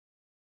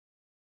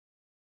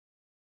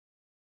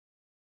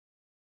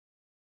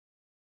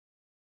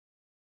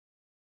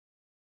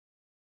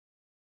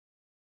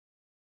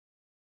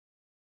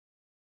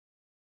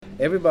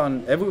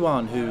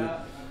everyone who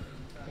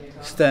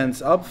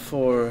stands up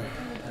for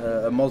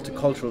a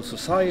multicultural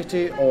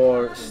society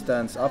or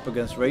stands up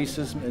against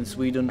racism in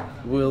Sweden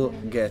will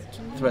get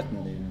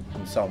threatened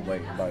in some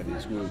way by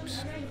these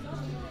groups.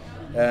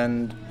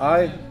 And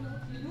I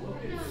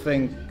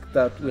think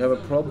that we have a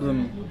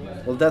problem.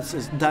 Well, that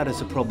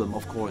is a problem,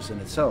 of course, in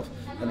itself.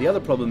 And the other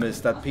problem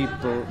is that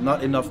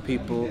not enough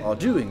people are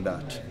doing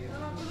that,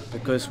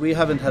 because we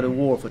haven't had a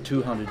war for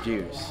 200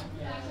 years.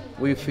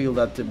 We feel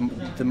that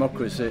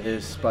democracy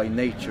is by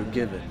nature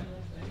given.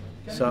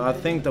 So I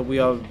think that we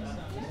are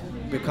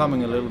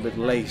becoming a little bit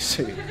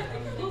lazy,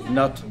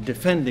 not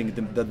defending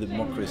the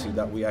democracy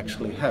that we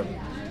actually have.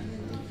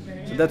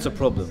 So that's a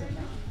problem.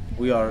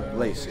 We are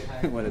lazy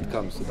when it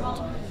comes to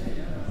that.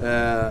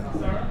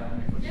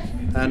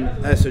 And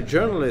as a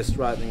journalist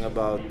writing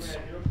about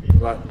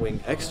right-wing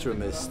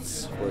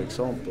extremists, for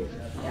example,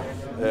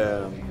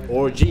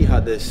 or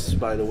jihadists,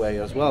 by the way,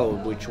 as well,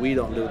 which we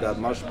don't do that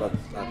much, but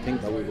I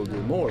think that we will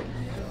do more.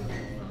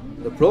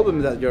 The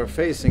problem that you're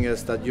facing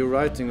is that you're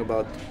writing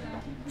about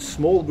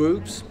small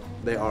groups,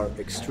 they are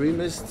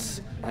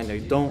extremists, and they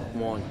don't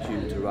want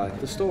you to write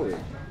the story.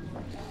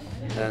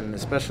 And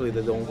especially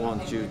they don't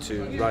want you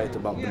to write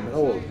about them at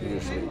all,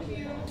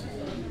 usually.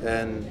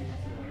 And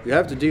you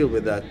have to deal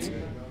with that.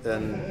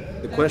 And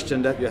the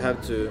question that you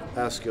have to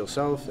ask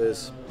yourself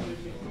is,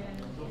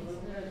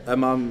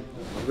 am I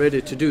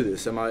ready to do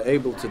this? Am I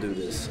able to do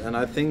this? And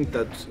I think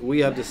that we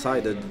have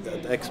decided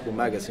at Expo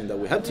magazine that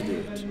we have to do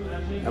it.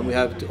 And we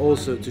have to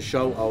also to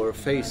show our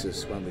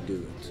faces when we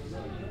do it.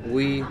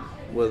 We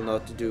will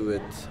not do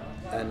it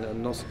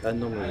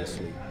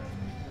anonymously.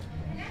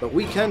 But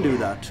we can do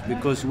that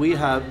because we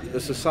have a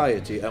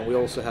society and we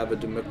also have a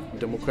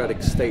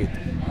democratic state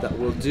that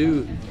will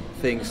do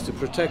things to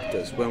protect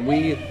us. When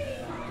we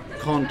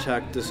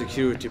contact the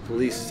security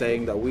police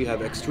saying that we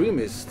have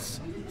extremists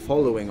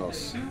following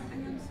us,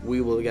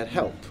 we will get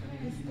help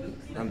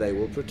and they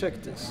will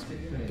protect us,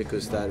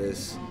 because that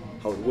is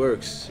how it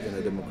works in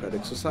a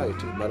democratic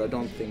society. But I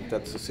don't think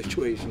that's the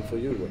situation for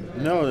you.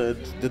 No,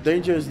 the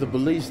danger is the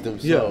police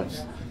themselves.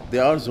 Yeah. They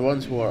are the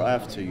ones who are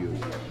after you.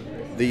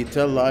 They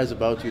tell lies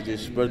about you, they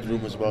spread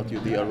rumors about you,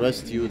 they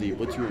arrest you, they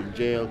put you in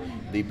jail,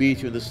 they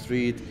beat you in the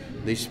street,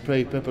 they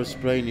spray pepper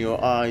spray in your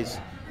eyes.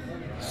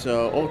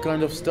 So all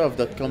kind of stuff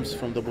that comes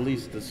from the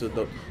police.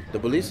 The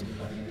police.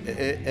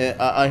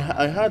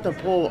 I had a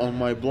poll on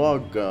my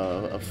blog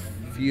a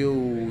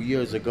few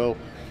years ago,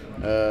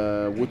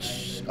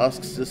 which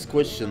asks this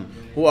question: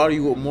 who are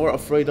you more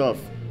afraid of,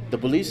 the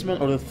policeman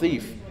or the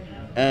thief?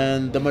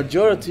 And the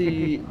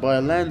majority, by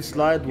a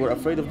landslide, were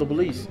afraid of the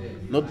police,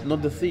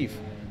 not the thief.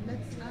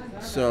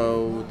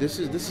 So this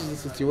is the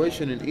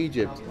situation in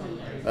Egypt.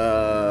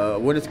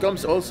 When it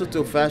comes also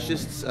to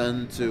fascists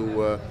and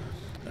to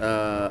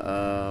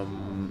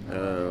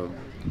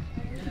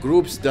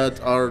groups that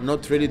are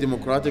not really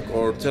democratic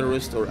or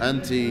terrorist or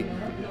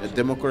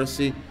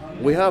anti-democracy,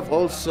 we have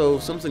also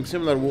something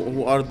similar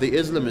who are the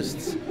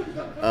Islamists,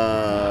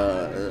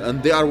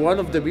 and they are one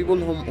of the people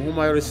whom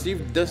I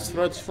received death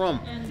threats from.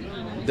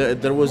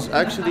 There was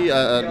actually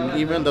an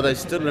email that I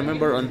still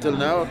remember until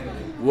now,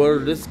 where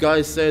this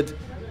guy said,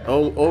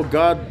 oh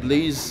God,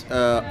 please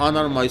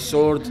honor my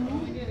sword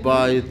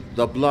by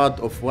the blood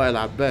of Wael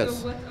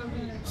Abbas.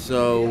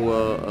 So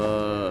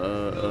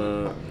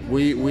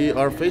we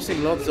are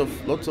facing lots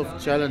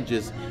of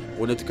challenges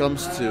when it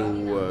comes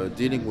to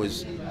dealing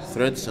with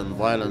threats and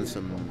violence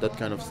and that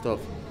kind of stuff.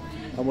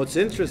 And what's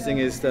interesting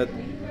is that,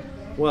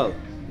 well,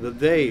 the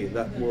day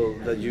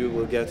that you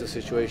will get a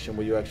situation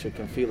where you actually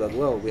can feel that,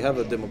 well, we have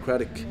a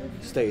democratic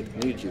state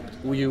in Egypt,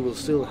 where you will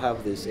still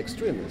have these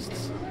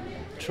extremists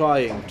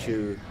trying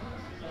to.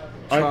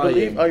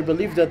 I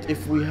believe that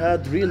if we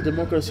had real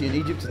democracy in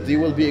Egypt, they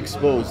will be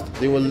exposed.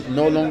 They will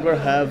no longer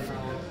have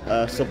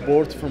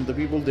support from the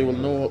people. They will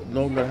no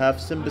longer have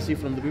sympathy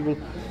from the people.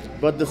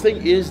 But the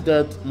thing is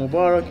that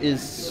Mubarak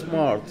is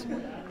smart.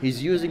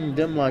 He's using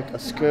them like a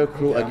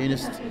scarecrow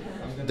against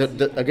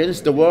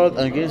the world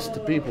and against the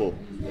people,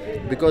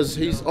 because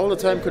he's all the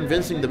time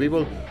convincing the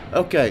people,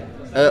 okay,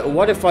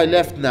 what if I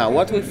left now?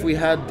 What if we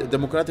had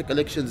democratic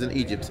elections in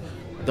Egypt?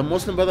 The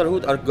Muslim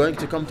Brotherhood are going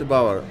to come to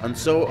power, and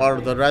so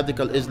are the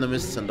radical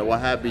Islamists and the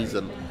Wahhabis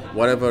and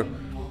whatever.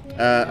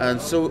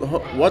 And so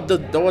what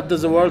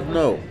does the world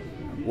know?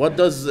 What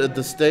does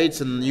the states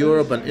and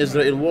Europe and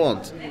Israel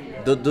want?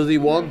 Do they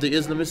want the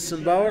Islamists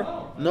in power?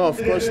 No, of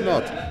course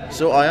not.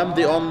 So I am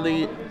the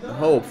only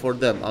hope for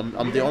them.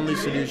 I'm the only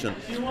solution.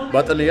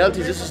 But in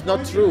reality, this is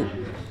not true.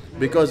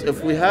 Because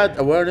if we had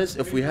awareness,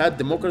 if we had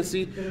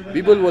democracy,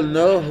 people will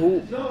know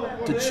who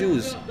to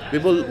choose.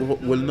 People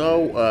will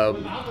know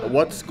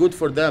what's good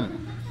for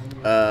them.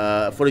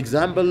 For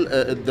example,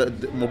 the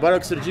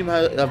Mubarak's regime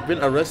have been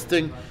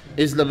arresting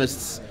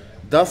Islamists,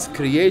 thus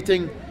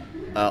creating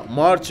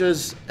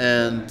marches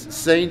and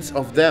saints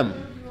of them,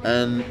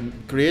 and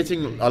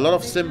creating a lot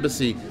of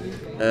sympathy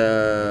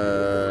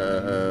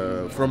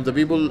from the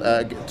people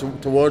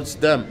towards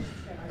them.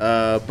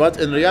 But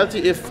in reality,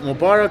 if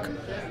Mubarak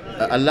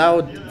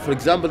allowed, for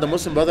example, the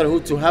Muslim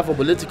Brotherhood to have a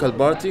political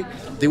party,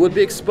 they will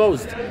be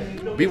exposed.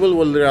 People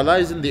will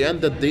realize in the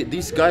end that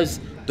these guys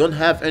don't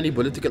have any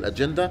political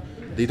agenda.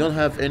 They don't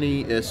have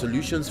any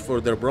solutions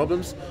for their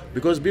problems,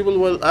 because people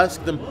will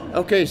ask them,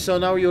 okay, so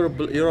now you're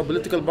a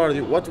political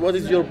party. What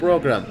is your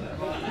program?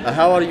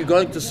 How are you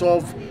going to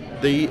solve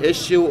the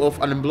issue of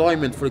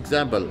unemployment, for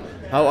example?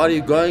 How are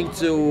you going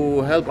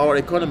to help our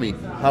economy?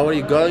 How are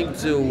you going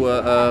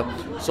to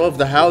solve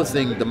the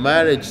housing, the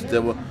marriage,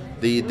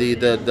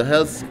 the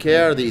health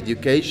care, the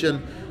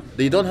education?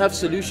 They don't have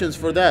solutions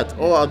for that.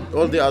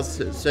 All they are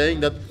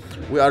saying that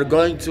we are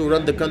going to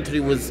run the country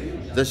with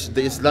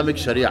the Islamic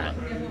Sharia.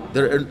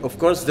 Of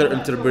course, their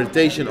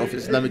interpretation of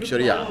Islamic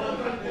Sharia.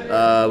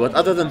 But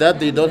other than that,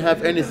 they don't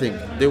have anything.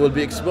 They will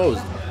be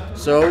exposed.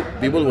 So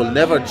people will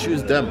never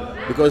choose them,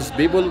 because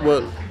people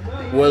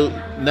will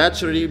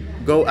naturally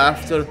go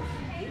after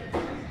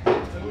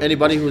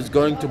anybody who's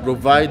going to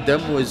provide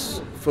them with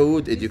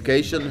food,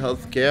 education,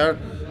 health care,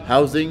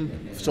 housing,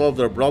 solve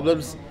their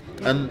problems.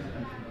 And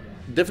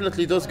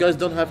definitely those guys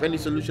don't have any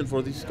solution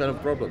for these kind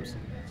of problems.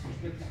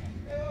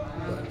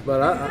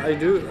 But I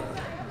do.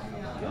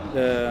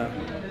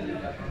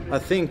 I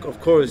think, of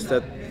course,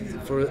 that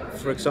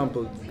for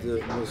example,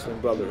 the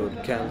Muslim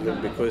Brotherhood can win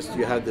because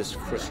you have this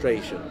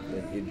frustration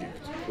in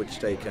Egypt, which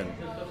they can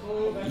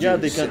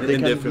they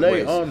can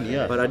play on.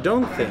 Yeah. But I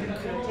don't think,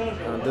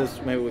 and this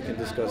maybe we can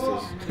discuss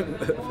this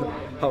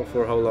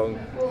for how long,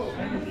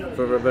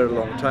 for a very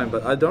long time.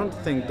 But I don't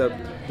think that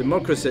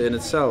democracy in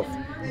itself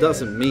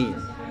doesn't mean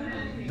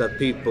that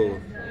people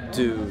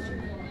do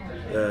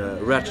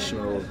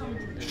rational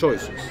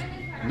choices.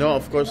 No,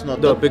 of course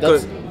not. No,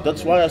 because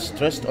that's why I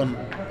stressed on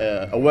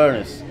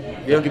awareness.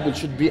 Yeah. People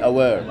should be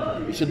aware.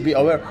 You should be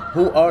aware.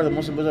 Who are the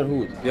Muslim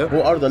Brotherhood? Yeah.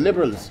 Who are the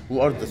liberals? Who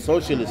are the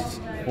socialists?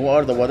 Who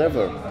are the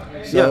whatever?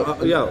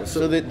 So,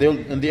 so they'll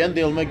in the end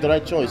they'll make the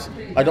right choice.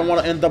 I don't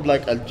want to end up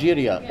like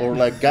Algeria or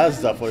like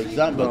Gaza, for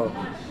example,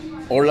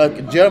 or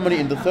like Germany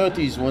in the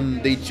 30s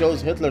when they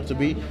chose Hitler to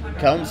be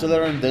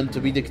counselor and then to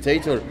be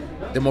dictator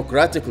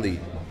democratically.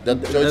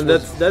 That choice and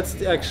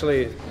that's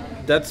actually.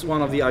 That's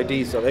one of the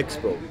ideas of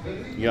Expo.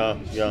 Yeah.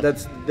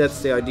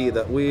 That's the idea,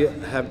 that we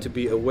have to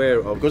be aware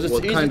of, because it's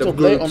what easy kind to of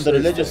play groups on the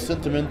religious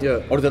sentiment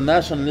or the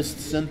nationalist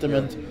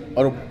sentiment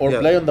or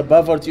play on the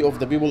poverty of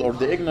the people or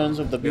the ignorance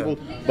of the people.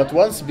 But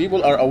once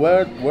people are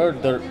aware where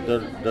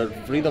their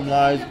freedom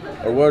lies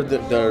or where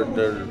their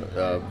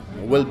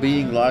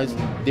well-being lies,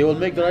 they will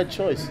make the right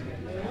choice.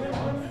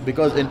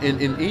 Because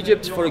in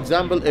Egypt, for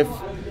example, if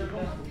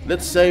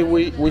let's say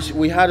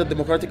we had a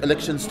democratic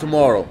elections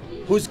tomorrow,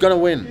 who's gonna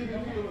win?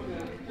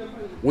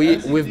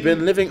 We've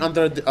been living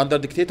under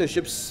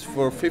dictatorships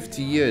for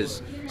 50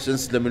 years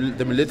since the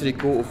military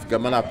coup of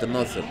Gamal Abdel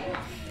Nasser.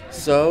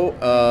 So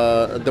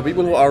the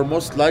people who are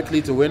most likely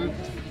to win,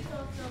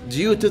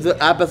 due to the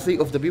apathy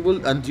of the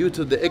people and due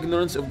to the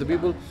ignorance of the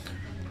people,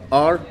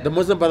 are the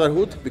Muslim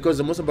Brotherhood, because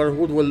the Muslim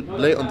Brotherhood will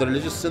play on the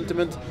religious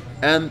sentiment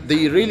and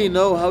they really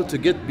know how to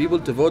get people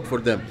to vote for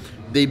them.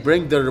 They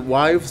bring their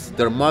wives,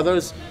 their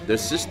mothers, their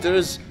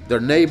sisters, their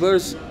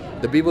neighbors,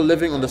 the people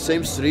living on the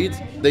same street.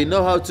 They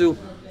know how to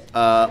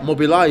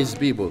mobilize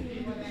people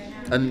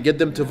and get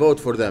them to vote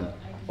for them.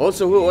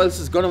 Also, who else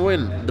is going to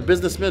win? The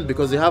businessmen,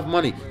 because they have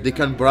money. They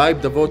can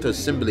bribe the voters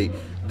simply.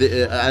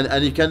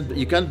 And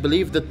you can't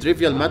believe the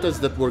trivial matters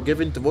that were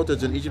given to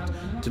voters in Egypt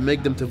to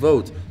make them to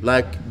vote,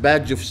 like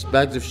bags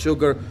of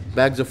sugar,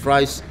 bags of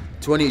rice,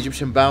 20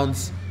 Egyptian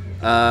pounds,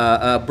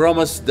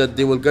 promise that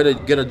they will get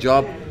a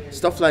job,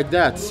 stuff like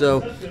that.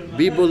 So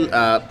people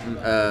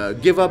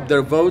give up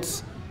their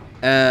votes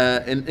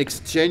in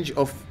exchange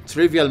of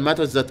trivial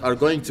matters that are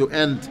going to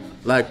end,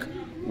 like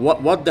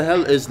what the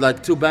hell is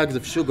like 2 bags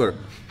of sugar?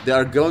 They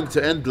are going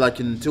to end like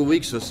in 2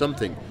 weeks or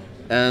something,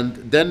 and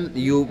then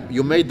you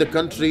made the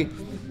country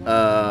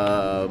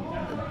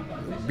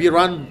be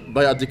run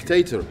by a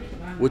dictator,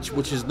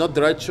 which is not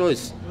the right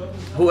choice.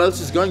 Who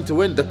else is going to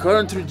win? The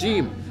current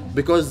regime,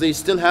 because they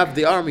still have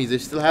the army, they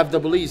still have the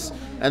police,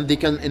 and they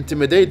can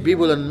intimidate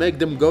people and make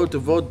them go to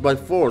vote by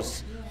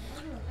force.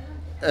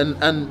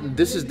 And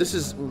this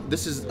is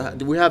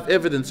we have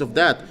evidence of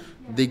that.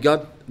 They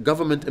got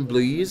government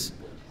employees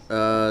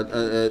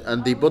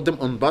and they put them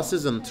on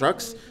buses and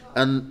trucks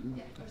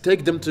and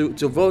take them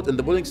to vote in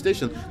the polling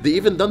station. They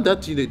even done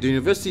that to the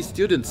university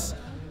students.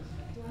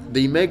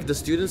 They make the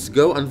students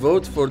go and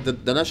vote for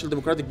the National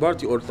Democratic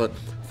Party or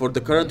for the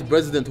current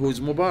president, who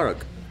is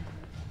Mubarak.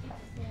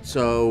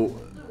 So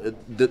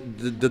the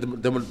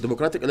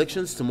democratic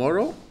elections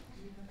tomorrow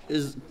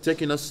is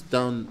taking us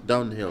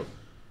downhill.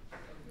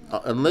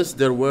 Unless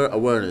there were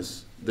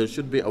awareness, there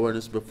should be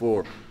awareness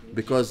before,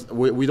 because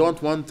we don't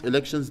want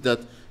elections that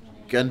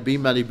can be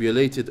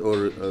manipulated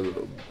or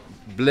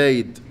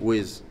played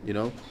with, you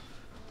know.